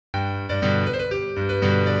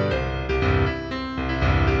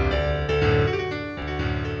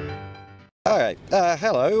Okay,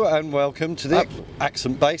 hello and welcome to the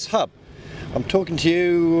AccentBase Hub. I'm talking to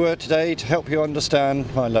you today to help you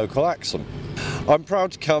understand my local accent. I'm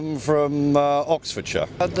proud to come from Oxfordshire.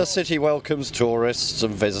 The city welcomes tourists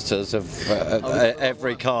and visitors of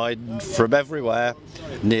every kind from everywhere,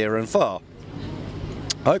 near and far.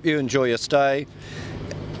 I hope you enjoy your stay.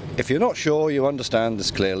 If you're not sure you understand this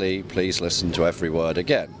clearly, please listen to every word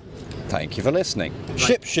again. Thank you for listening.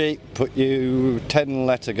 Ship sheet, put you,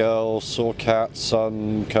 10-letter girl, saw cat,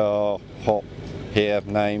 sun, car, hop, here,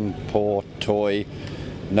 name, poor, toy,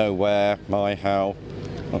 nowhere, my, how,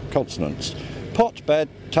 consonants. Pot, bed,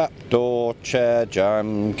 tap, door, chair,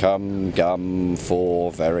 jam, come, gum,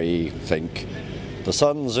 for, very, think. The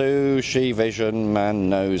sun, zoo, she, vision, man,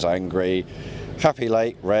 nose, angry, happy,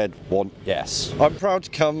 late, red, want, yes. I'm proud to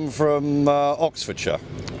come from Oxfordshire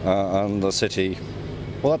and the city.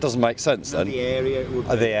 Well, that doesn't make sense then. The area would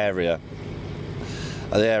be. The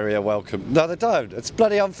area welcome. No, they don't. It's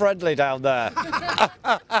bloody unfriendly down there.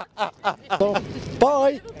 Bye.